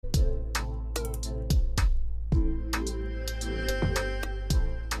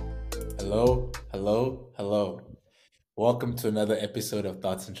Hello, hello, hello. Welcome to another episode of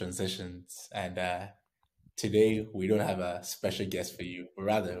Thoughts and Transitions. And today we don't have a special guest for you, but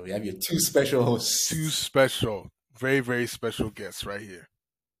rather we have your two special Two hosts. special, very special guests right here.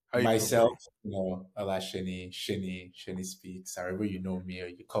 How you doing, Myself, bro? Shini speaks. However you know me or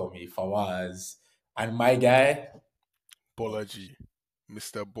you call me Fawaz. And my guy, Bolaji,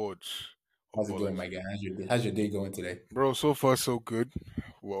 Mr. Bodge, or how's it going, my Bolaji. guy? How's your day going today? Bro, so far so good.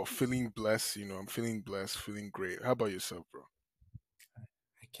 Well, feeling blessed, I'm feeling blessed, feeling great. How about yourself, bro?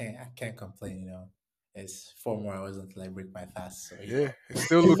 I can't complain. It's 4 more hours until I break my fast, so Yeah, it's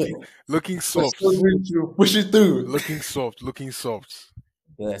still looking we're still soft. going through, push it through. Looking soft.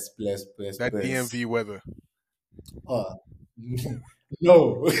 Bless, bless, bless, That bless. DMV weather. Uh,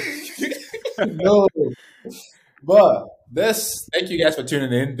 no, no. But this, thank you guys for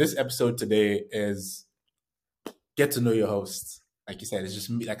tuning in. This episode today is get to know your host. Like you said, it's just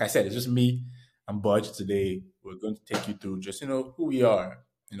me. Like I said, it's just me and Budge today. We're going to take you through just who we are,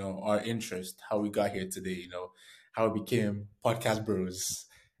 our interest, how we got here today, how we became podcast bros,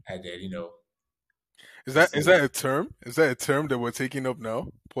 and then Is that just is that a term? Is that a term that we're taking up now?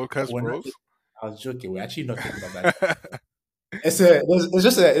 Podcast we're not. bros? I was joking. We're actually not taking up that. There's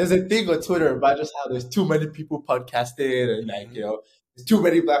a thing on Twitter about just how there's too many people podcasting and Mhm. there's too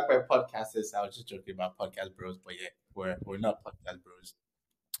many black men podcasters. I was just joking about podcast bros, but yeah, we're not podcast bros.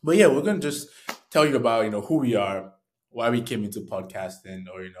 But yeah, we're gonna just tell you about who we are, why we came into podcasting,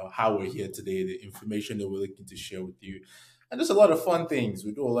 or how we're here today, the information that we're looking to share with you, and just a lot of fun things.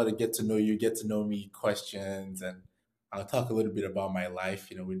 We do a lot of get to know you, get to know me questions, and I'll talk a little bit about my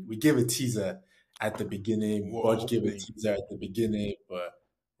life. We give a teaser at the beginning. We're Budge gave a opening. teaser at the beginning, but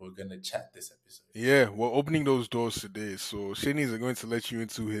we're gonna chat this episode. Yeah, we're opening those doors today. So Shani is going to let you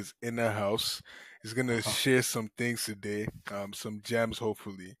into his inner house. He's gonna share some things today, some gems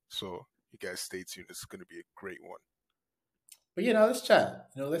hopefully. So you guys stay tuned. It's gonna be a great one. But let's chat.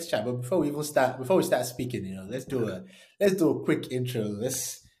 Let's chat. But before we start speaking, let's do a quick intro.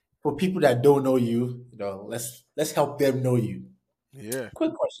 Let's for people that don't know you, let's help them know you. Yeah.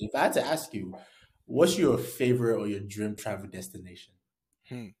 Quick question: if I had to ask you, what's your favorite or your dream travel destination?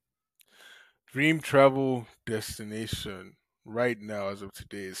 Hmm. Dream travel destination right now as of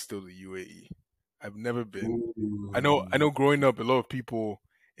today is still the UAE. I've never been. I know Ooh. growing up a lot of people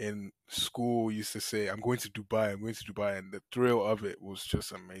in school used to say, I'm going to Dubai and the thrill of it was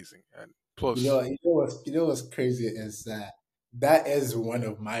just amazing. And You know, plus, you know what's crazy is that is one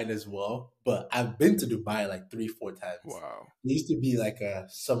of mine as well. But I've been to Dubai like 3, 4 times. wow. It used to be like a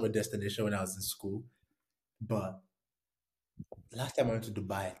summer destination when I was in school, but last time I went to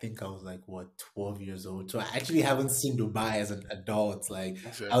Dubai, I think I was like 12 years old. So I actually haven't seen Dubai as an adult. Like I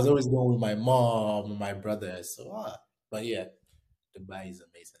was Exactly. always going with my mom and my brother. But yeah, Dubai is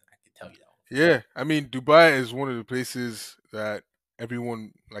amazing. I can tell you that one for sure. Yeah, I mean, Dubai is one of the places that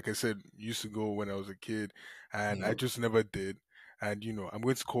everyone, like I said, used to go when I was a kid, and I Yep. just never did. And I'm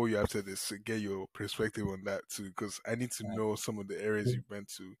going to call you after this to get your perspective on that too, because I need to know some of the areas you've been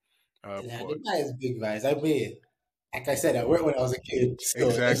to. Yeah, But Dubai is big, guys. I mean, like I said, I went when I was a kid, so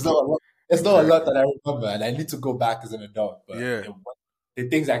it's not exactly, a lot. It's not a lot exactly. that I remember, and I need to go back as an adult. But Yeah, the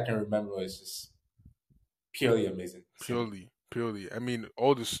things I can remember is just purely amazing. Simple. purely. I mean,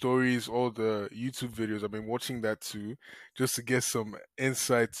 all the stories, all the YouTube videos. I've been watching that too, just to get some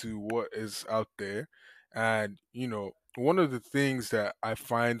insight to what is out there. And one of the things that I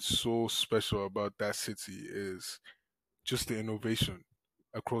find so special about that city is just the innovation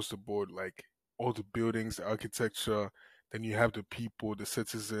across the board. Like all the buildings, the architecture. Then you have the people, the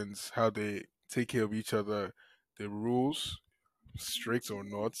citizens, how they take care of each other, the rules strict or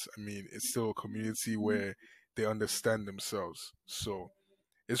not, I mean, it's still a community where they understand themselves. So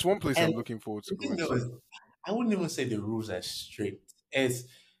it's one place And I'm looking forward to the thing going though to. is, I wouldn't even say the rules are strict.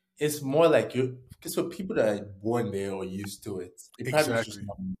 It's more like you because for people that are born there or used to it, it probably is just Exactly.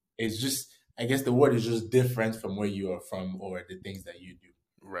 not. It's just I guess the word is just different from where you are from or the things that you do.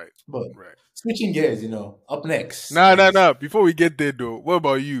 Right. But Right. switching gears, up next Nah, nah, is nah. Before we get there, though, what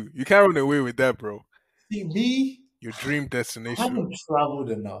about you? You can't run away with that, bro. see me. Your dream I destination. haven't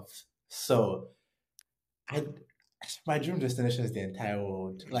traveled enough, so I my dream destination is the entire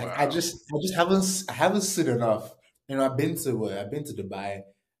world. Like Wow. I just haven't seen enough. I've been to Dubai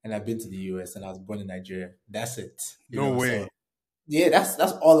and I've been to the US and I was born in Nigeria. That's it. No So way. yeah, that's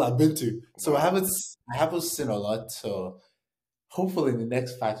all I've been to. So Wow. I haven't seen a lot. So hopefully in the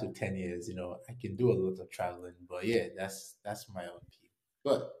next 5 to 10 years, I can do a lot of traveling. But yeah, that's my own peak.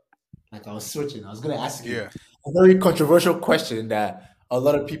 But like I was switching, I was gonna ask you Yeah. a very controversial question that a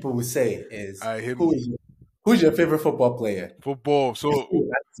lot of people would say is I hit who me. is Who's your favorite football player? Football. Before So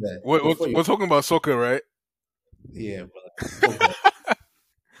you answer, before you, we're talking about soccer, right? yeah, but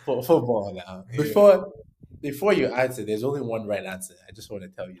football, football now. Yeah. Before you answer, there's only one right answer. I just want to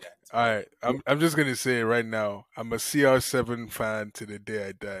tell you that. All right. I'm just gonna say it right now. I'm a CR7 fan to the day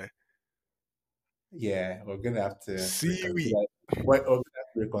I die. Yeah, we're gonna have to reconsider. Seaweed. We're gonna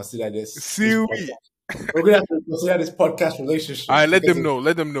have to reconsider this Seaweed. podcast. We're gonna have to reconsider this podcast All relationship right, let because them if know.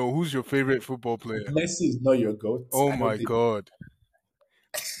 Let them know who's your favorite football player. Messi is not your goat, Oh I don't my think. god.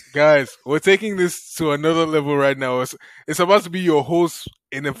 Guys, we're taking this to another level right now. It's about to be your host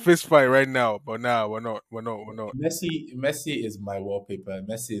in a fist fight right now, but nah, we're not. We're not. We're not. Messi is my wallpaper.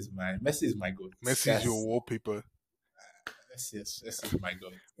 Messi is my goat. Messi's your That's wallpaper. Messi is my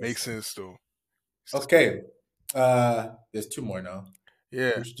goat. Makes sense though. Okay. There's two more now.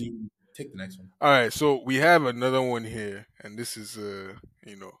 Yeah. Which do you take the next one? All right. So we have another one here, and this is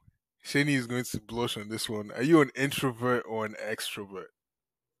you know, Shani is going to blush on this one. Are you an introvert or an extrovert,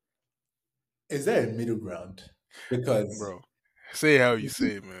 Is there a middle ground? Because bro? Say how you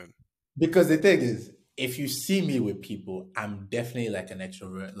say it, man. Because the thing is, if you see me with people, I'm definitely like an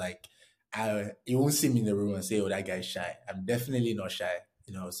extrovert. Like, you won't see me in the room and say, "Oh, that guy's shy." I'm definitely not shy.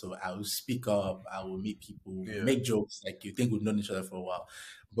 So I will speak up. I will meet people, we'll Yeah. make jokes. Like you think we've known each other for a while,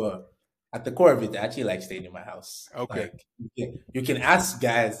 but at the core of it, I actually like staying in my house. Okay. Like you can ask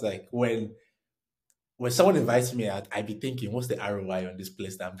guys like when someone invites me out, I be thinking, what's the ROI on this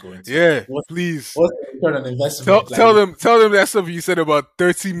place that I'm going to? Yeah. What Please. what's the return on Tell investment? Like, tell them tell them that stuff you said about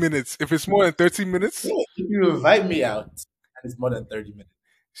 30 minutes. If it's more than 30 minutes, yeah, if you invite me out and it's more than 30 minutes,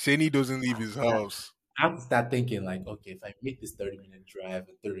 Shani doesn't leave his I house. have to start thinking like, okay, if I make this 30-minute drive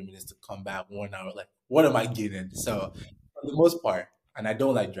and 30 minutes to come back 1 hour, like what am I getting? So for the most part, and I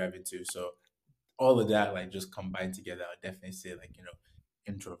don't like driving too. So all of that like just combined together, I would definitely say like,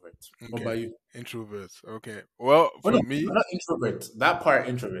 introvert. What Okay. about you? Introverts. Okay. Well, Oh for no, me, not introvert. That part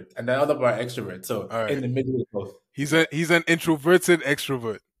introvert and the other part extrovert. So all in right. the middle of both. He's Yeah. an introverted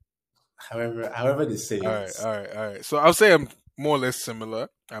extrovert. However they say All it. right, all right, all right. So I'll say I'm more or less similar.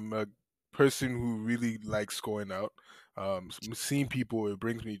 I'm a person who really likes going out. Seeing people, it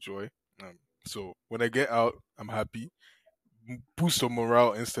brings me joy. So when I get out, I'm happy. Boost of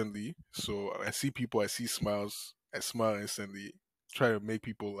morale instantly. So I see people, I see smiles, I smile instantly. Try to make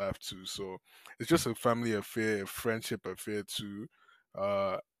people laugh too. So it's just a family affair, a friendship affair too.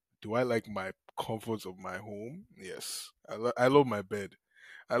 Uh, do I like my comforts of my home? Yes, I love my bed.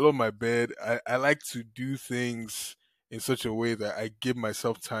 I love my bed. I like to do things in such a way that I give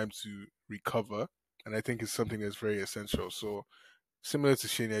myself time to recover, and I think it's something that's very essential. So similar to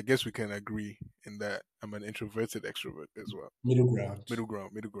Shane, I guess we can agree in that I'm an introverted extrovert as well. Middle ground. Middle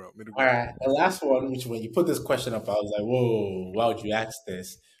ground, middle ground, middle All ground. right, the last one, which when you put this question up, I was like, whoa, why would you ask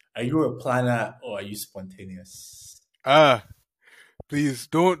this? Are you a planner or are you spontaneous? Ah, please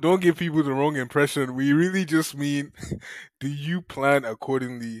don't give people the wrong impression. We really just mean, do you plan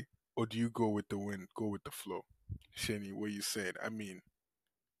accordingly or do you go with the wind, go with the flow? Shani, what you said. I mean,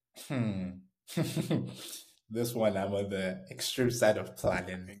 Hmm. This one, I'm on the extreme side of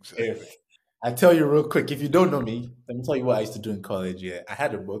planning. If exactly. I tell you real quick, if you don't know me, let me tell you what I used to do in college. Yeah, I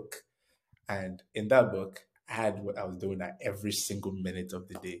had a book, and in that book, I had what I was doing at every single minute of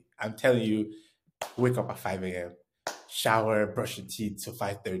the day. I'm telling you, wake up at 5 a.m., shower, brush your teeth till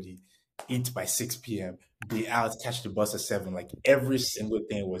 5:30, eat by 6 p.m., be out, catch the bus at 7. Like every single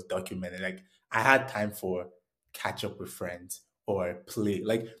thing was documented. Like I had time for catch up with friends or play.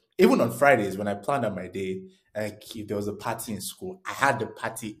 Like even on Fridays when I planned out my day, like if there was a party in school, I had the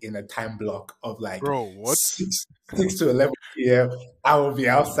party in a time block of like Bro, what? 6 to 11 p.m. I will be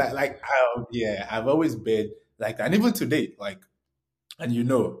outside. Like yeah, I've always been like that. And even today, like and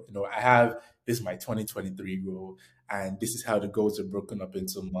I have this is my 2023 goal, and this is how the goals are broken up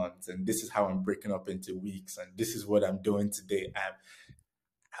into months, and this is how I'm breaking up into weeks, and this is what I'm doing today.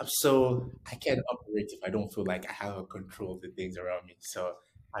 I'm so I can't operate if I don't feel like I have a control of the things around me. So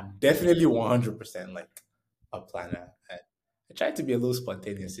I'm definitely 100% like a planner. And I try to be a little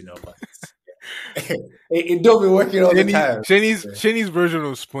spontaneous, but it don't be working all the time. Yeah. Shani's version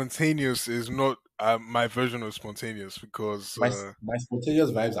of spontaneous is not my version of spontaneous because My my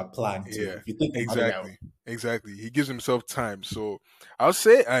spontaneous vibes are planned too. yeah, If you think about it that way. exactly, exactly. He gives himself time. So I'll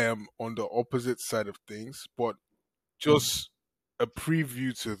say I am on the opposite side of things, but just a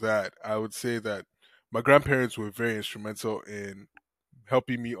preview to that, I would say that my grandparents were very instrumental in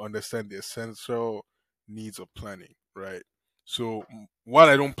helping me understand the essential needs of planning, right? So while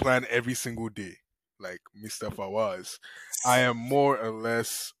I don't plan every single day, like Mr. Fawaz, I am more or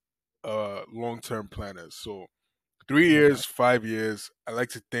less a long term planner. So 3 years, Okay. 5 years, I like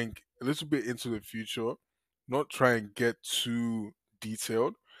to think a little bit into the future not try and get too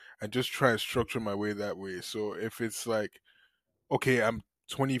detailed and just try and structure my way that way. So if it's like, okay, I'm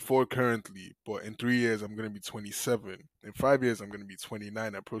 24 currently, but in 3 years I'm going to be 27. In 5 years I'm going to be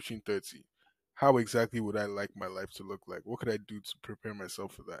 29, approaching 30. How exactly would I like my life to look like? What could I do to prepare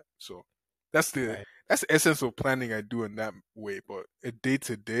myself for that? So that's the Right. that's the essence of planning I do in that way. But a day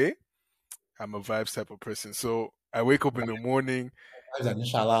to day, I'm a vibes type of person. So I wake up in the morning.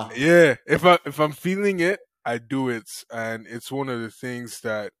 Inshallah. Yeah, if I'm feeling it, I do it, and it's one of the things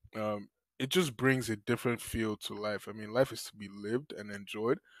that it just brings a different feel to life. I mean, life is to be lived and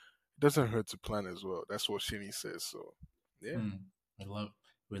enjoyed. It doesn't hurt to plan as well. That's what Shinny says. So yeah, Hmm. We love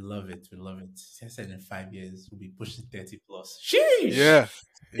we love it. We love it. I said in 5 years we'll be pushing 30 plus. Sheesh. yeah,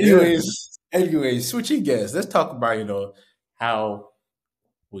 yeah, Anyways, switching gears. Let's talk about, how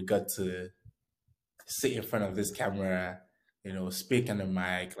we got to sit in front of this camera, speak on the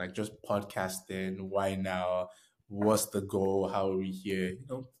mic, like just podcasting. Why now? What's the goal? How are we here?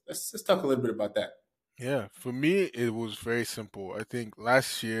 Let's talk a little bit about that. yeah. For me, it was very simple. I think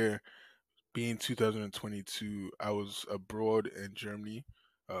last year, being 2022, I was abroad in Germany,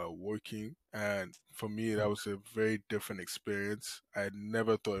 working, and for me, that was a very different experience. I had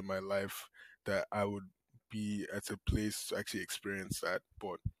never thought in my life that I would be at a place to actually experience that.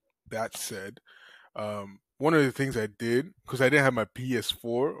 But that said, one of the things I did, because I didn't have my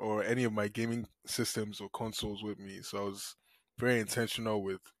PS4 or any of my gaming systems or consoles with me, so I was very intentional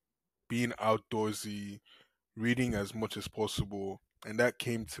with being outdoorsy, reading as much as possible, and that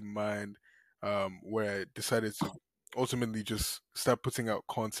came to mind, where I decided to ultimately just start putting out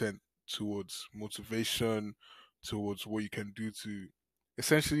content towards motivation, towards what you can do to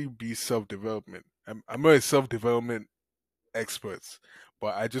essentially be self development. I'm not a self development expert,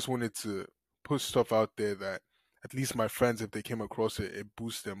 but I just wanted to put stuff out there that at least my friends, if they came across it, it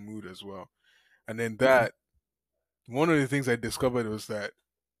boosts their mood as well. And then that one of the things I discovered was that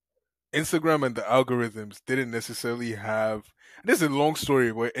Instagram and the algorithms didn't necessarily have. This is a long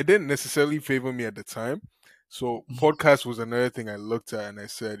story, but it didn't necessarily favor me at the time. So podcast was another thing I looked at, and I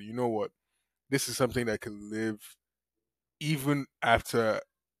said, you know what, this is something that can live even after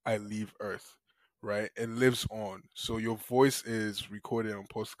I leave Earth, right? It lives on. So your voice is recorded on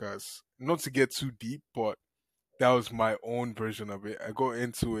podcasts. Not to get too deep, but that was my own version of it. I got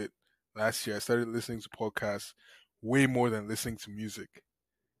into it last year. I started listening to podcasts way more than listening to music.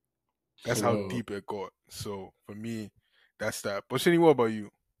 That's how Whoa. deep it got. So for me, that's that. But Shani, what about you?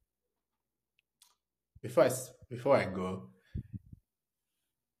 Before I go,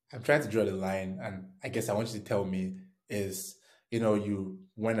 I'm trying to draw the line, and I guess I want you to tell me is, you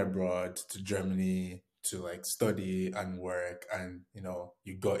went abroad to Germany to like study and work, and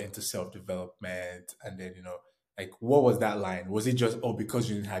you got into self development, and then like what was that line? Was it just, oh, because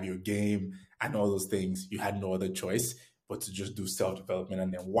you didn't have your game and all those things, you had no other choice but to just do self development?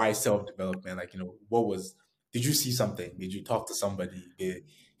 And then why self development? Like, what was? Did you see something? Did you talk to somebody? Did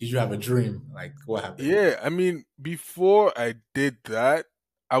you have a dream? Like, what happened? Yeah, I mean, before I did that,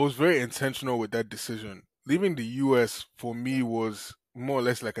 I was very intentional with that decision. Leaving the US for me was more or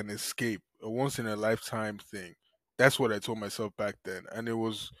less like an escape, a once in a lifetime thing. That's what I told myself back then. And it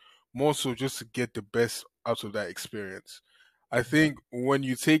was more so just to get the best out of that experience. I think when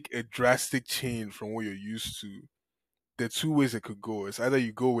you take a drastic change from what you're used to, there are two ways it could go. It's either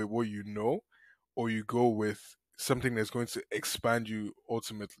you go with what you know, or you go with something that's going to expand you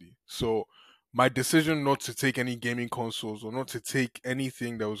ultimately. So my decision not to take any gaming consoles or not to take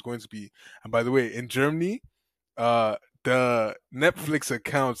anything that was going to be, and by the way, in Germany, uh the Netflix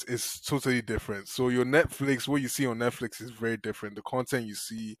accounts is totally different. So your Netflix, what you see on Netflix is very different. The content you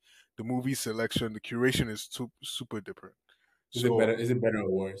see, the movie selection, the curation is super different. Is it So better? Is it better or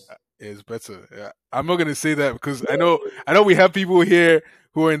worse? is better. Yeah. I'm not gonna say that because I know we have people here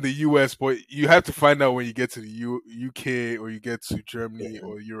who are in the US, but you have to find out when you get to the UK or you get to Germany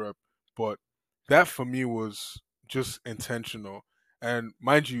or Europe. But that for me was just intentional. And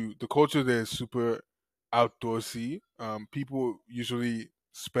mind you, the culture there is super outdoorsy. People usually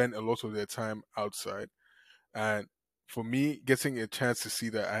spend a lot of their time outside. And for me, getting a chance to see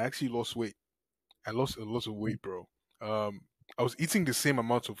that, I actually lost weight. I lost a lot of weight, bro. Um, I was eating the same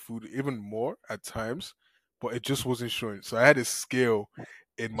amount of food, even more at times, but it just wasn't showing. So I had a scale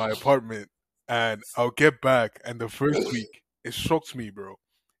in my apartment, and I'll get back, and the first week it shocked me, bro.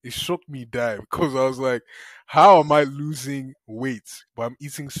 It shocked me die because I was like, "How am I losing weight? But I'm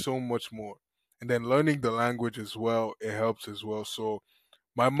eating so much more." And then learning the language as well, it helps as well. So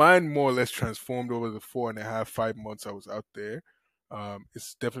my mind more or less transformed over the 4.5, 5 months I was out there.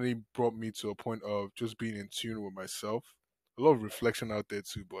 It's definitely brought me to a point of just being in tune with myself. A lot of reflection out there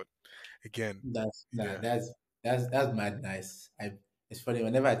too, but again, That's nah, yeah. that's mad nice. It's funny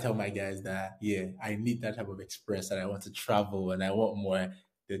whenever I tell my guys that yeah, I need that type of express and I want to travel and I want more,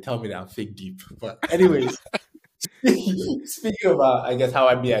 they tell me that I'm fake deep. But anyways, speaking about I guess how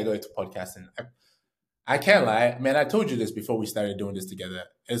I go into podcasting. I can't lie, man. I told you this before we started doing this together.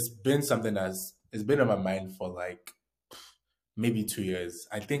 It's been something it's been on my mind for like maybe 2 years.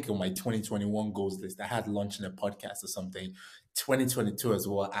 I think on my 2021 goals list, I had launching a podcast or something. 2022 as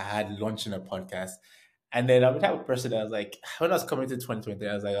well, I had launching a podcast. And then I'm the type of person that I was like, when I was coming to 2023,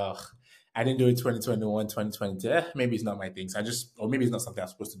 I was like, oh, I didn't do it 2021, 2022. Maybe it's not my thing. So I just, or maybe it's not something I'm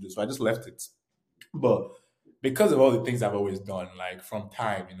supposed to do. So I just left it. But because of all the things I've always done, like from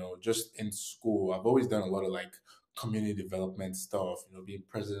time, just in school, I've always done a lot of like community development stuff, being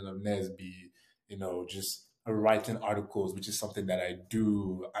president of NESB, just writing articles, which is something that I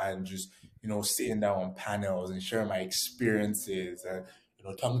do, and just, sitting down on panels and sharing my experiences and,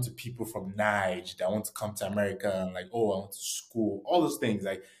 talking to people from Niger that want to come to America and like, oh, I went to school, all those things.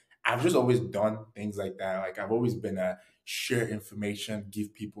 Like, I've just always done things like that. Like, I've always been a share information,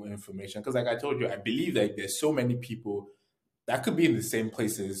 give people information. Because, like I told you, I believe that there's so many people that could be in the same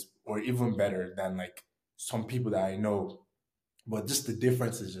places or even better than like some people that I know. But just the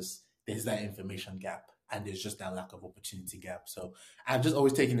difference is just there's that information gap and there's just that lack of opportunity gap. So I've just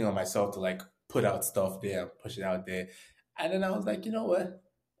always taken it on myself to like put out stuff there, push it out there. And then I was like, you know what?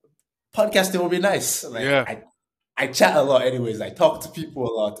 Podcasting would be nice. Like Yeah, I chat a lot anyways. I talk to people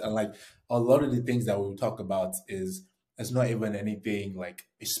a lot and like a lot of the things that we talk about is it's not even anything like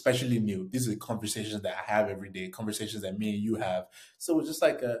especially new. These are conversations that I have every day, conversations that me and you have. So it's just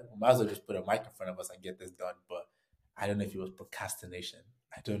like we might as well just put a mic in front of us and get this done. But I don't know if it was procrastination.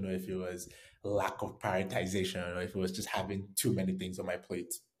 I don't know if it was lack of prioritization or if it was just having too many things on my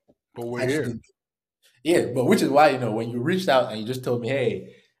plate. but we're I just here. didn't. Yeah, but which is why, when you reached out and you just told me,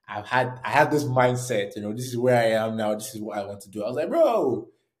 hey, I have this mindset, this is where I am now, this is what I want to do. I was like, bro,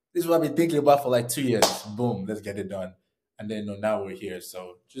 this is what I've been thinking about for like 2 years. Boom, let's get it done. And then now we're here.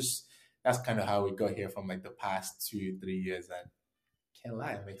 So just that's kind of how we got here from like the past 2, 3 years. And can't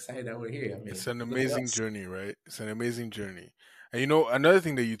lie, I'm excited that we're here. I It's mean, an look at amazing us. journey, right? It's an amazing journey. And another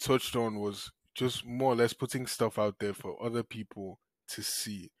thing that you touched on was just more or less putting stuff out there for other people to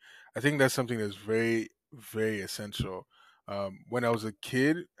see. I think that's something that's very, very essential. When I was a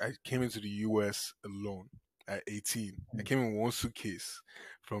kid, I came into the US alone at 18. I came in one suitcase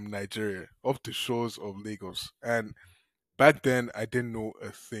from Nigeria up the shores of Lagos. And back then, I didn't know a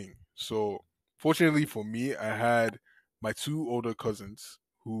thing. So, fortunately for me, I had my two older cousins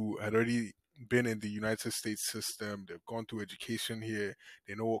who had already been in the United States system. They've gone through education here.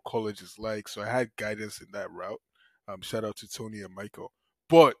 They know what college is like. So I had guidance in that route. Shout out to Tony and Michael.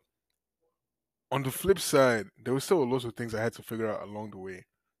 But on the flip side, there was still a lot of things I had to figure out along the way.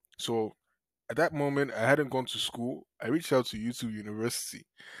 So at that moment, I hadn't gone to school. I reached out to YouTube University.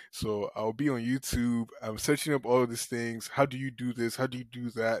 So I'll be on YouTube. I'm searching up all of these things. How do you do this? How do you do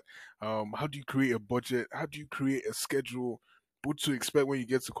that? How do you create a budget? How do you create a schedule? What to expect when you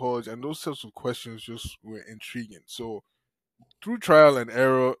get to college? And those types of questions just were intriguing. So through trial and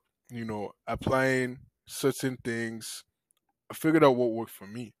error, applying certain things, I figured out what worked for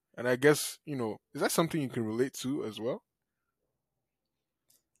me. And I guess, is that something you can relate to as well?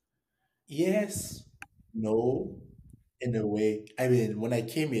 Yes, no, in a way. I mean, when I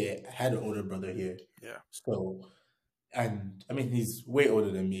came here, I had an older brother here. Yeah. So and I mean he's way older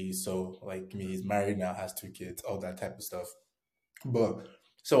than me, so like me, he's married now, has 2 kids, all that type of stuff. But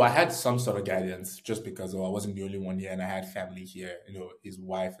so I had some sort of guidance just because I wasn't the only one here, and I had family here. His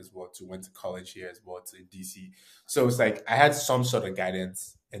wife as well too went to college here as well to DC. So it's like I had some sort of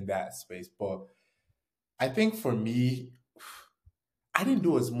guidance in that space. But I think for me, I didn't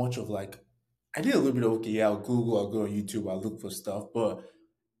do as much of like I did a little bit of okay, yeah, I'll Google, I'll go on YouTube, I'll look for stuff, but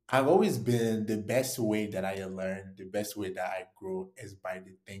I've always been the best way that I learn, the best way that I grow is by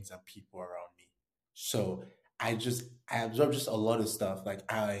the things and people around me. So I absorb just a lot of stuff. Like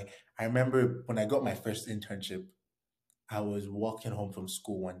I remember when I got my first internship, I was walking home from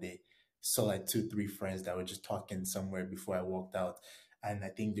school one day, saw like two, three friends that were just talking somewhere before I walked out. And I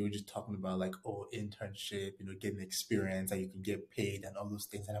think they were just talking about like, oh, internship, getting experience, and you can get paid and all those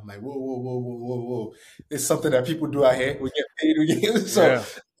things. And I'm like, whoa, whoa, whoa, whoa, whoa, whoa. It's something that people do out here. We get paid, we get so Yeah.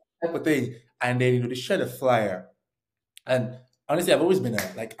 type of thing. And then they shared a flyer. And honestly, I've always been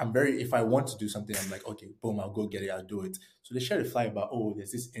like I'm very if I want to do something, I'm like, okay, boom, I'll go get it, I'll do it. So they shared a flyer about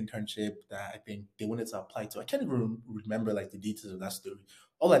there's this internship that I think they wanted to apply to. I can't even remember like the details of that story.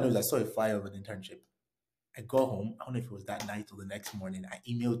 All I know is I saw a flyer of an internship. I got home. I don't know if it was that night or the next morning. I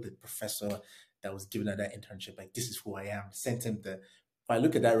emailed the professor that was giving her that internship, like, this is who I am. Sent him the I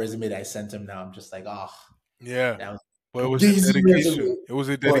look at that resume that I sent him now, I'm just like, Yeah. that was But it a was a busy resume. dedication. It was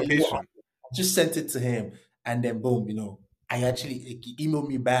a But dedication. I just sent it to him, and then boom, I actually he emailed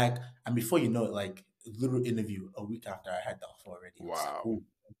me back, and before you know it, like a little interview a week after I had the offer already. I was like, Wow. oh,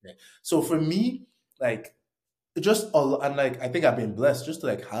 okay. So for me, like just all, and like I think I've been blessed just to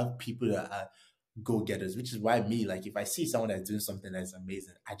like have people that are go getters, which is why me, like if I see someone that's doing something that's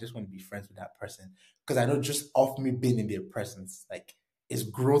amazing, I just want to be friends with that person because I know just off me being in their presence, like it's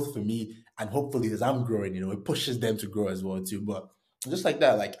growth for me, and hopefully as I'm growing, it pushes them to grow as well too. But just like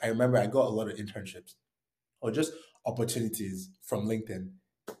that, like I remember I got a lot of internships or just opportunities from LinkedIn.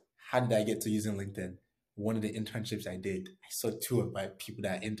 How did I get to using LinkedIn? One of the internships I did, I saw two of my people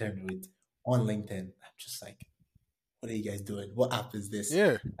that I interned with on LinkedIn. I'm just like, what are you guys doing? What app is this?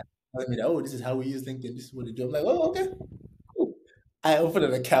 Yeah. Telling me that, oh, this is how we use LinkedIn. This is what they do. I'm like, oh, okay, cool. I opened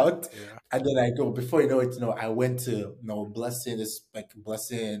an account, Yeah. and then I go. Before you know it, I went to Blessing, this like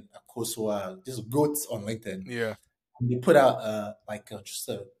Blessing Akosua, just goats on LinkedIn. Yeah. And they put out just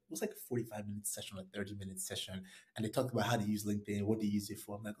a it was like a 45-minute session, like 30-minute session, and they talked about how to use LinkedIn, what they use it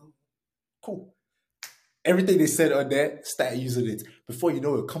for. I'm like, oh, cool. Everything they said on there, start using it. Before you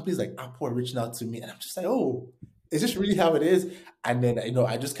know it, companies like Apple are reaching out to me, and I'm just like, oh, is this really how it is? And then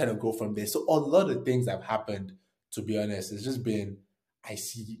I just kind of go from there. So a lot of things have happened. To be honest, it's just been I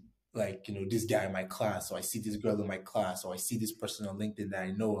see like this guy in my class, or I see this girl in my class, or I see this person on LinkedIn that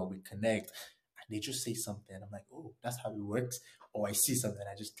I know, and we connect, and they just say something. I'm like, oh, that's how it works. Or I see something,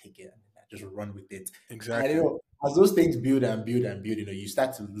 I just take it and I just run with it. And Exactly. as those things build and build and build, you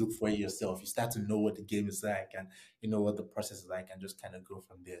start to look for it yourself. You start to know what the game is like and you know what the process is like and just kind of go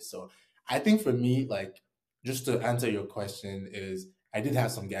from there. So I think for me, like just to answer your question is I did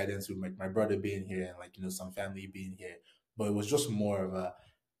have some guidance with my brother being here and like, some family being here. But it was just more of a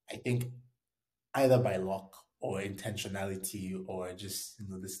I think either by luck or intentionality or just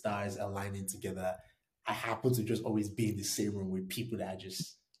the stars aligning together. I happen to just always be in the same room with people that are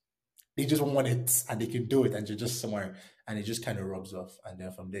just they just want it and they can do it and you're just somewhere and it just kind of rubs off. And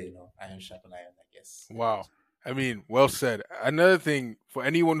then from there, iron sharpen iron, I guess. Wow. I mean, well said. Another thing for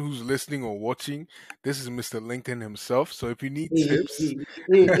anyone who's listening or watching, this is Mr. Lincoln himself. So if you need Hey, tips,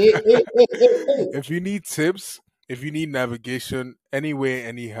 hey, hey, hey, hey, hey, hey, hey. if you need tips, if you need navigation, anyway,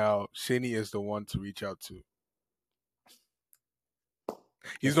 anyhow, Shani is the one to reach out to.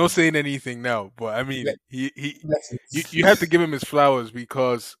 He's not Listen, saying anything now, but I le- mean, you have to lessons. give him his flowers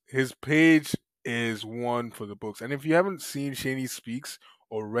because his page is one for the books. And if you haven't seen Shani Speaks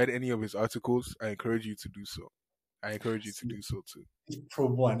or read any of his articles, I encourage you to do so. I encourage you to See, do so too. this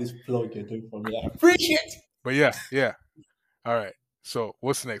promo and this plug you're doing for me, I appreciate it. But yeah, yeah. All right. So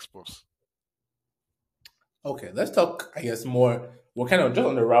what's next, boss? Okay, let's talk, I guess, more. We're kind of just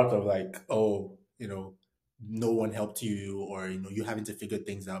on the route of like, oh, no one helped you, or you having to figure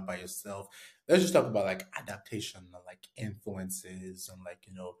things out by yourself. Let's just talk about like adaptation and like influences and like,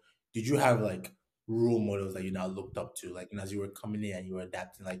 did you have like role models that you now looked up to, like, as you were coming in and you were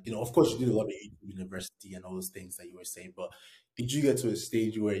adapting, like, of course you did a lot of university and all those things that you were saying, but did you get to a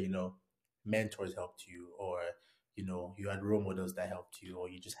stage where, mentors helped you, or you had role models that helped you, or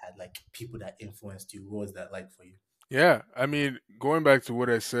you just had like people that influenced you? What was that like for you? Yeah, I mean, going back to what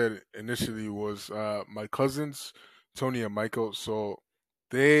I said initially was my cousins, Tony and Michael. So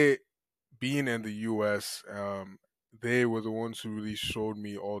they being in the US, they were the ones who really showed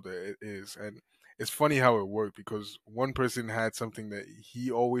me all that it is. And it's funny how it worked because one person had something that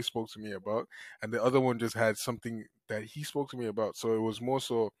he always spoke to me about, and the other one just had something that he spoke to me about. So it was more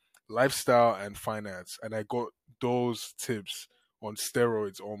so lifestyle and finance. And I got those tips on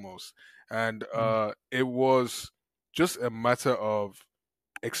steroids almost. And it was just a matter of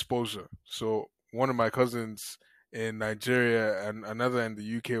exposure. So one of my cousins in Nigeria and another in the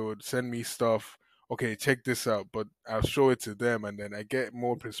UK would send me stuff. Okay, check this out, but I'll show it to them, and then I get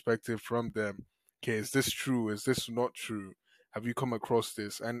more perspective from them. Okay, is this true? Is this not true? Have you come across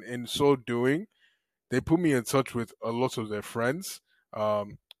this? And in so doing, they put me in touch with a lot of their friends.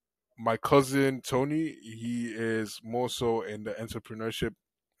 Um, my cousin Tony, he is more so in the entrepreneurship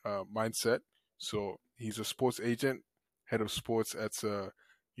mindset. So he's a sports agent, head of sports at a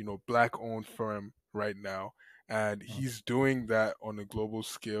black owned firm right now, and he's doing that on a global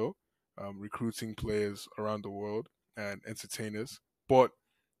scale, recruiting players around the world and entertainers. But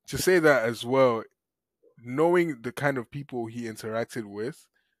to say that as well, knowing the kind of people he interacted with,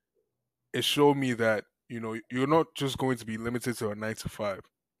 it showed me that you're not just going to be limited to a 9 to 5.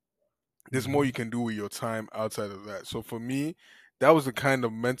 There's more you Mhm. can do with your time outside of that. So for me, that was the kind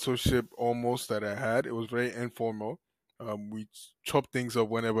of mentorship almost that I had. It was very informal. We chop things up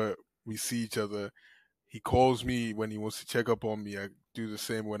whenever we see each other. He calls me when he wants to check up on me. I do the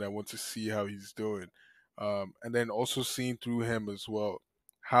same when I want to see how he's doing. And then also seeing through him as well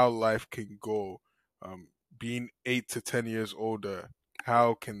how life can go. Um, Being 8 to 10 years older,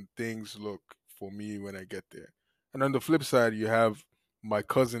 how can things look for me when I get there? And on the flip side, you have my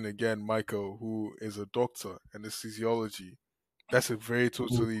cousin again, Michael, who is a doctor and anesthesiology. That's a very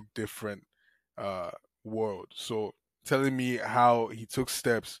totally different uh, world. So telling me how he took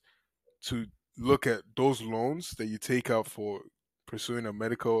steps to look at those loans that you take out for pursuing a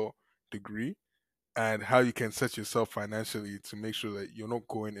medical degree and how you can set yourself financially to make sure that you're not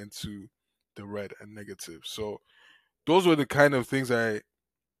going into the red and negative. So those were the kind of things I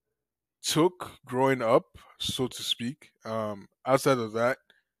took growing up, so to speak. Outside of that,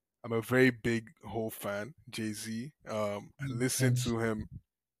 I'm a very big Whole fan, Jay Z. I listen Hence, to him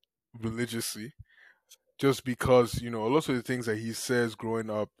religiously just because a lot of the things that he says growing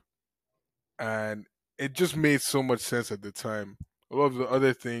up, and it just made so much sense at the time. A lot of the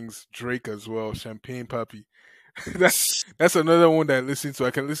other things, Drake as well, Champagne Pappy. That's another one that I listen to.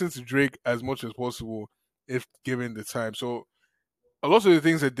 I can listen to Drake as much as possible if given the time. So a lot of the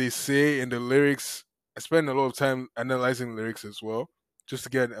things that they say in the lyrics, I spend a lot of time analyzing lyrics as well, just to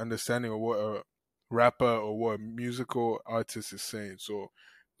get an understanding of what a rapper or what a musical artist is saying. So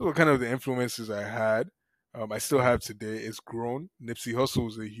those are kind of the influences I had. I still yeah, have today. It's grown. Nipsey Hussle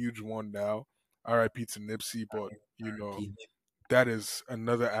is a huge one now. R.I.P. to Nipsey, but R.I.P. that is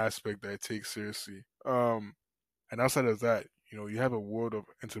another aspect that I take seriously. And outside of that, you have a world of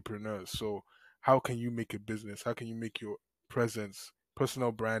entrepreneurs. So how can you make a business? How can you make your presence,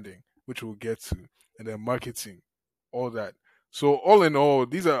 personal branding, which we'll get to, and then marketing, all that. So all in all,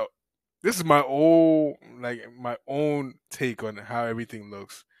 this is my own take on how everything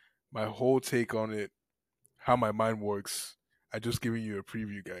looks. My whole take on it, how my mind works. I just giving you a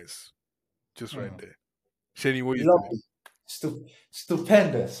preview, guys. Just right Hmm. there. Shani, what do you think? Lovely.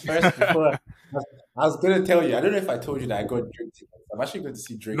 Stupendous. First, before I was going to tell you, I don't know if I told you that I got Drake tickets. I'm actually going to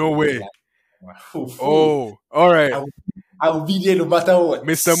see Drake No in his way. life. Foo, foo. Oh, all right. I will, I will be there no matter what.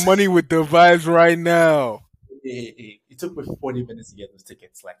 Mr. Money with the vibes right now. It took me 40 minutes to get those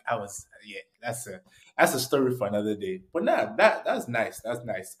tickets. Like I was, yeah, that's a story for another day. But nah, that's nice. That's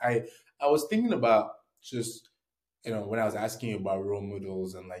nice. I was thinking about just when I was asking you about role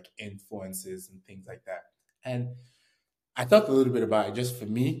models and like influences and things like that, and I thought a little bit about it. Just for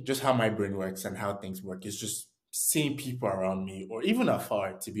me, just how my brain works and how things work is just seeing people around me or even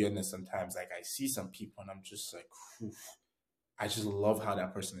afar. To be honest, sometimes like I see some people and I'm just like, "Phew, I just love how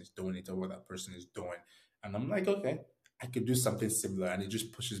that person is doing it or what that person is doing. And I'm like, okay, I could do something similar. And it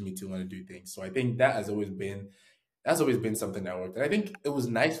just pushes me to want to do things. So I think that's always been something that worked. And I think it was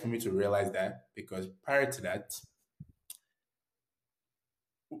nice for me to realize that because prior to that,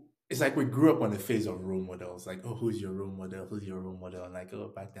 it's like we grew up on the phase of role models. Like, oh, who's your role model? Who's your role model? And like,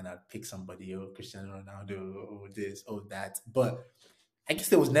 oh, back then I'd pick somebody, oh, Cristiano Ronaldo, oh, this, oh, that. But I guess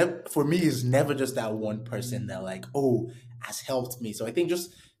there was never for me it's never just that one person that like has helped me. So I think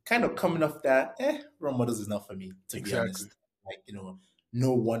just kind of coming off that role models is not for me to be Exactly. honest. Like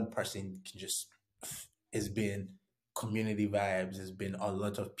no one person can just it's been community vibes. It's been a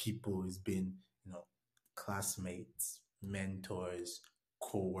lot of people. It's been classmates, mentors,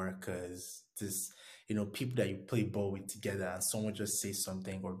 co-workers, just people that you play ball with together, and someone just says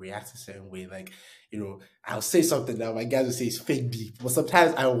something or reacts a certain way. Like I'll say something that my guys will say is fake deep. But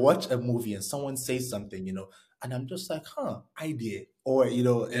sometimes I watch a movie and someone says something, and I'm just like, huh, idea. Or,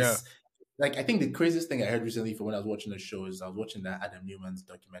 Yeah. it's like I think the craziest thing I heard recently for when I was watching the show is I was watching that Adam Newman's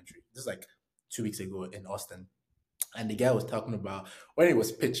documentary. This is like 2 weeks ago in Austin. And the guy was talking about when he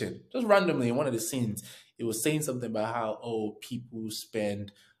was pitching, just randomly in one of the scenes, he was saying something about how people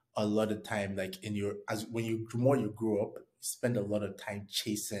spend a lot of time like in your as when you the more you grow up, you spend a lot of time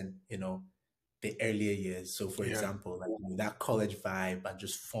chasing, the earlier years. So for Yeah. example, like that college vibe and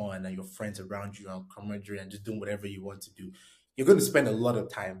just fun and your friends around you and camaraderie and just doing whatever you want to do. You're going to spend a lot of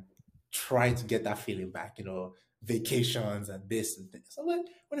time trying to get that feeling back, vacations and this and things. So like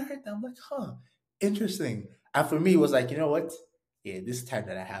when I heard that, I'm like, huh, interesting. And for me, it was like, you know what? Yeah, this time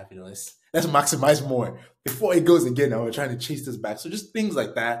that I have, let's maximize more before it goes again. And we're trying to chase this back. So just things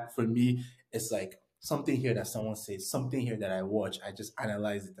like that for me, it's like something here that someone says, something here that I watch. I just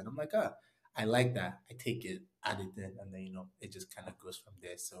analyze it, and I'm like, I like that. I take it, add it in, and then it just kind of goes from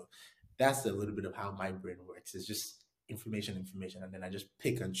there. So that's a little bit of how my brain works. It's just information, and then I just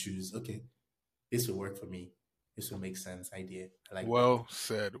pick and choose. Okay, this will work for me. This will make sense. Idea. I like that. Well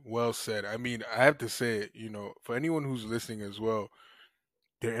said. Well said. I mean, I have to say, for anyone who's listening as well,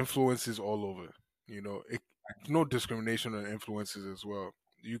 their influence is all over. No discrimination on influences as well.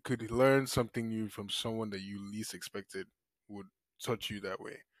 You could learn something new from someone that you least expected would touch you that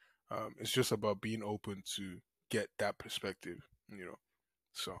way. It's just about being open to get that perspective, you know.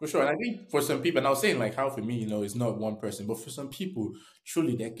 So For sure. And I think for some people, and I was saying like how for me, it's not one person, but for some people,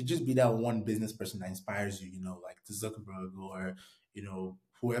 truly there could just be that one business person that inspires you, like the Zuckerberg or,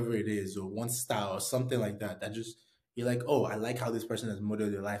 whoever it is, or one style or something like that, that just you're like, oh, I like how this person has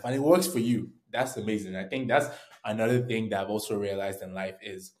modeled their life. And it works for you. That's amazing. I think that's another thing that I've also realized in life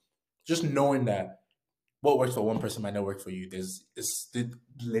is just knowing that what works for one person might not work for you. The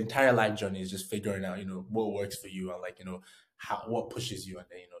entire life journey is just figuring out, what works for you and like, how what pushes you, and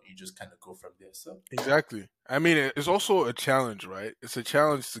then you just kind of go from there. So exactly. I mean, it's also a challenge, right? It's a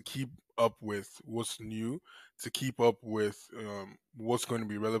challenge to keep up with what's new, to keep up with what's going to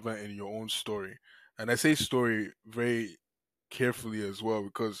be relevant in your own story. And I say story very carefully as well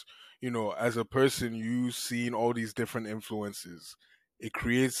because, as a person, you seeing all these different influences, it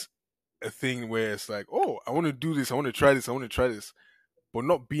creates a thing where it's like, oh, I want to do this, I want to try this, I want to try this, but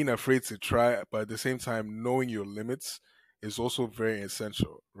not being afraid to try, but at the same time, knowing your limits is also very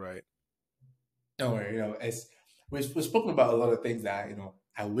essential, right? don't worry, we've spoken about a lot of things that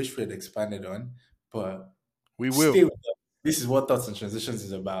I wish we had expanded on, but We will. stay with us. This is what thoughts and transitions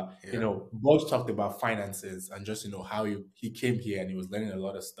is about. Yeah. Bob talked about finances and just how he came here and he was learning a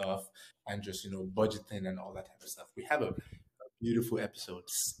lot of stuff and just budgeting and all that type of stuff. We have a beautiful episode,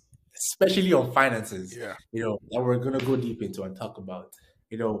 especially on finances. Yeah. That we're gonna go deep into and talk about.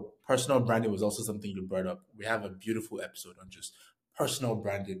 Personal branding was also something you brought up. We have a beautiful episode on just personal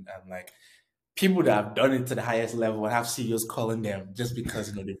branding and like people that have done it to the highest level and have CEOs calling them just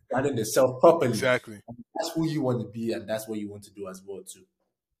because they've branded themselves properly. Exactly. And that's who you want to be, and that's what you want to do as well too.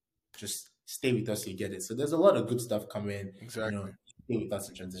 Just stay with us, you get it. So there's a lot of good stuff coming. Exactly. Stay with us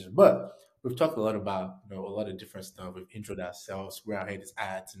in transition. But we've talked a lot about a lot of different stuff. We've introed ourselves, where our head is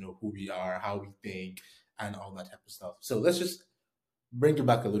at, who we are, how we think, and all that type of stuff. So let's just bring it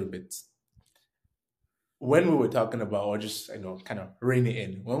back a little bit. When we were talking about, or just kind of rein it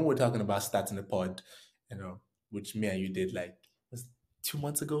in, when we were talking about starting the pod, you know, which me and you did like was 2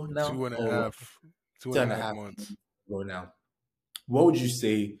 months ago now, Two and a or half, two two and a and a half half months. ago now. What would you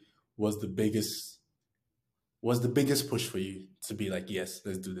say was the biggest push for you to be like, yes,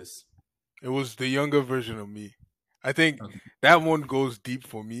 let's do this? It was the younger version of me. I think Okay. that one goes deep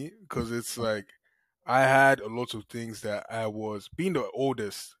for me because it's like I had a lot of things that I was being the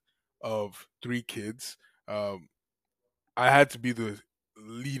oldest of three kids. Um, I had to be the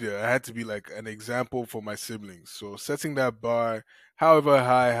leader. I had to be like an example for my siblings. So setting that bar, however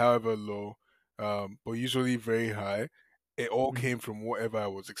high, however low, but usually very high, it all Mhm. came from whatever I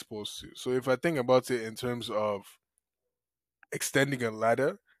was exposed to. So if I think about it in terms of extending a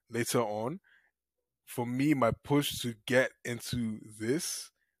ladder later on, for me, my push to get into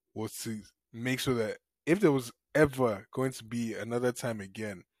this was to make sure that if there was ever going to be another time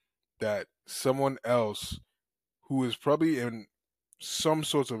again that someone else who is probably in some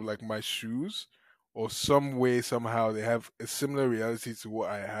sort of like my shoes or some way somehow they have a similar reality to what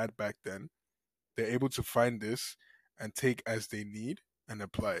I had back then, they're able to find this and take as they need and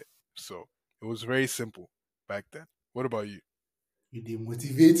apply it. So it was very simple back then. What about you? You did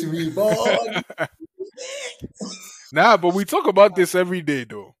motivate me, boy. Nah, but we talk about this every day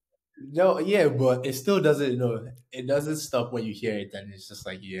though. No, yeah, but it still doesn't, it doesn't stop when you hear it, and it's just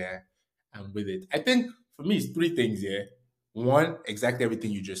like, yeah, I'm with it. I think for me, it's three things. Yeah, one, exactly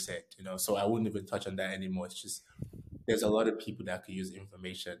everything you just said. So I wouldn't even touch on that anymore. It's just there's a lot of people that could use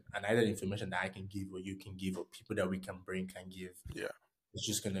information, and either information that I can give or you can give, or people that we can bring can give. Yeah. It's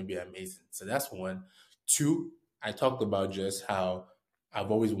just gonna be amazing. So that's one. Two, I talked about just how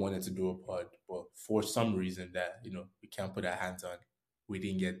I've always wanted to do a pod, but for some reason that we can't put our hands on, we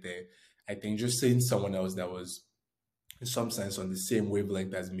didn't get there. I think just seeing someone else that was in some sense on the same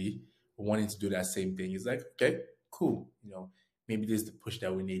wavelength as me, wanting to do that same thing is like, okay, cool. Maybe this is the push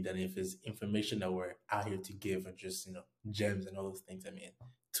that we need. And if it's information that we're out here to give and just, gems and all those things, I mean,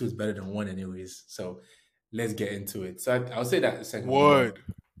 two is better than one anyways. So let's get into it. So I'll say that the second one.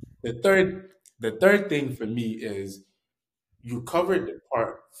 But Word. the third thing for me is you covered the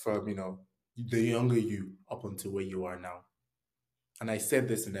part from, the younger you up until where you are now. And I said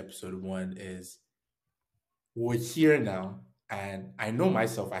this in episode one is we're here now, and I know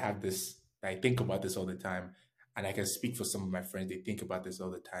myself, I have this, I think about this all the time, and I can speak for some of my friends, they think about this all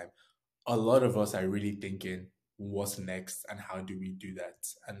the time. A lot of us are really thinking, what's next and how do we do that?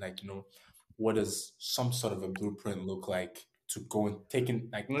 And like, what does some sort of a blueprint look like to go and taking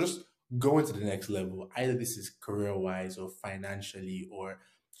like not just going to the next level? Either this is career wise or financially or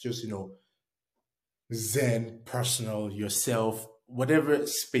just, zen, personal, yourself, whatever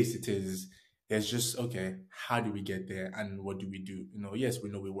space it is There's just, okay, how do we get there and what do we do? Yes, we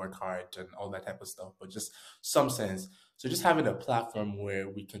know we work hard and all that type of stuff, but just some sense. So just having a platform where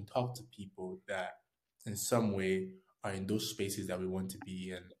we can talk to people that in some way are in those spaces that we want to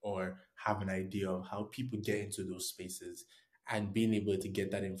be in, or have an idea of how people get into those spaces, and being able to get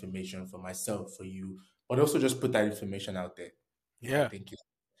that information for myself, for you, but also just put that information out there. Yeah, I Yeah. think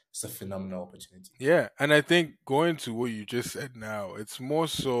it's a phenomenal opportunity. Yeah, and I think going to what you just said now, it's more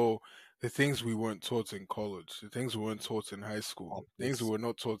so the things we weren't taught in college, the things we weren't taught in high school, things we Yes. were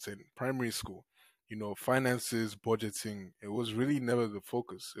not taught in primary school. Finances, budgeting, it was really never the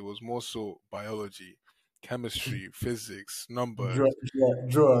focus. It was more so biology, chemistry, physics, numbers.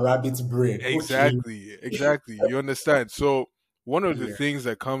 Draw a rabbit's brain. Okay. Exactly, exactly. You understand? So, one of the Yeah. things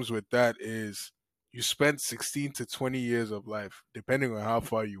that comes with that is you spent 16 to 20 years of life, depending on how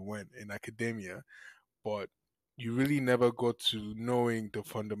far you went in academia, but you really never got to knowing the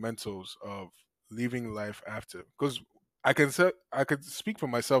fundamentals of living life after. Because I could speak for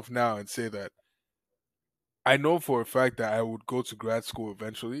myself now and say that I know for a fact that I would go to grad school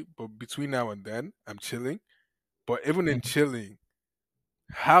eventually, but between now and then, I'm chilling. But even in Mhm. chilling,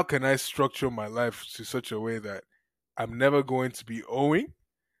 how can I structure my life to such a way that I'm never going to be owing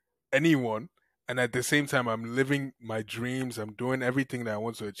anyone, and at the same time I'm living my dreams, I'm doing everything that I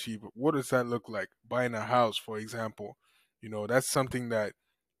want to achieve? What does that look like? Buying a house, for example. That's something that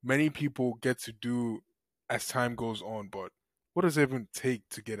many people get to do as time goes on, but what does it even take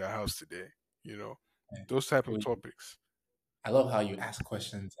to get a house today? you know Yeah. those type of We- topics. I love how you ask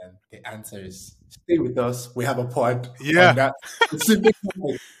questions and the answer is stay with us. We have a pod on Yeah, that specific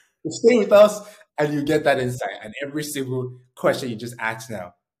topic. Stay with us and you get that insight. And every single question you just ask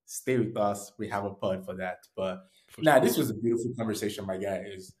now, stay with us. We have a pod for that. But for nah, sure. this was a beautiful conversation, my guy.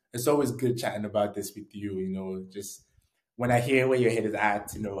 It's always good chatting about this with you. Just when I hear where your head is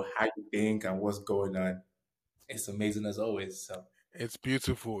at, how you think and what's going on, it's amazing as always. So It's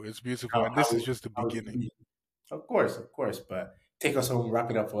beautiful, and this is how just the how it beginning. be? Of course. But take us home,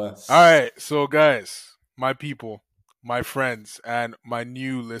 wrap it up for All us. right, so guys, my people, my friends, and my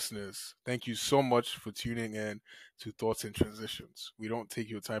new listeners, thank you so much for tuning in to Thoughts and Transitions. We don't take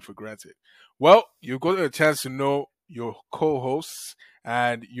your time for granted. Well, you've got a chance to know your co hosts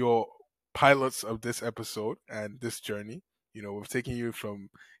and your pilots of this episode and this journey. We've taken you from,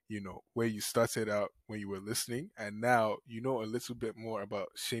 where you started out when you were listening, and now you know a little bit more about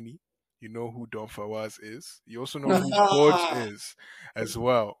Sheni. You know who Don Fawaz is. You also know who Borge is as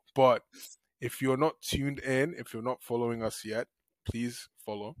well. But if you're not tuned in, if you're not following us yet, please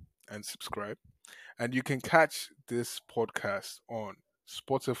follow and subscribe. And you can catch this podcast on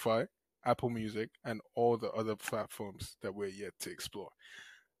Spotify, Apple Music, and all the other platforms that we're yet to explore.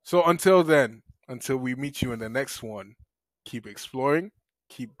 So until then, until we meet you in the next one, keep exploring,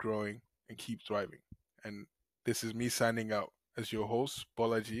 keep growing, and keep thriving. And this is me signing out as your host,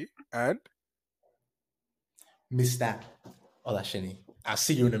 Bolaji, and Mr. Olasheni. I'll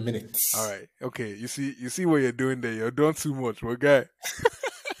see you in a minute. all right. Okay, you see what you're doing there. You're doing too much, my guy.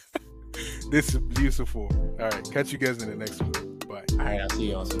 This is beautiful. All right, catch you guys in the next one. Bye. All right, I'll see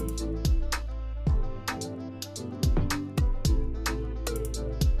you all soon.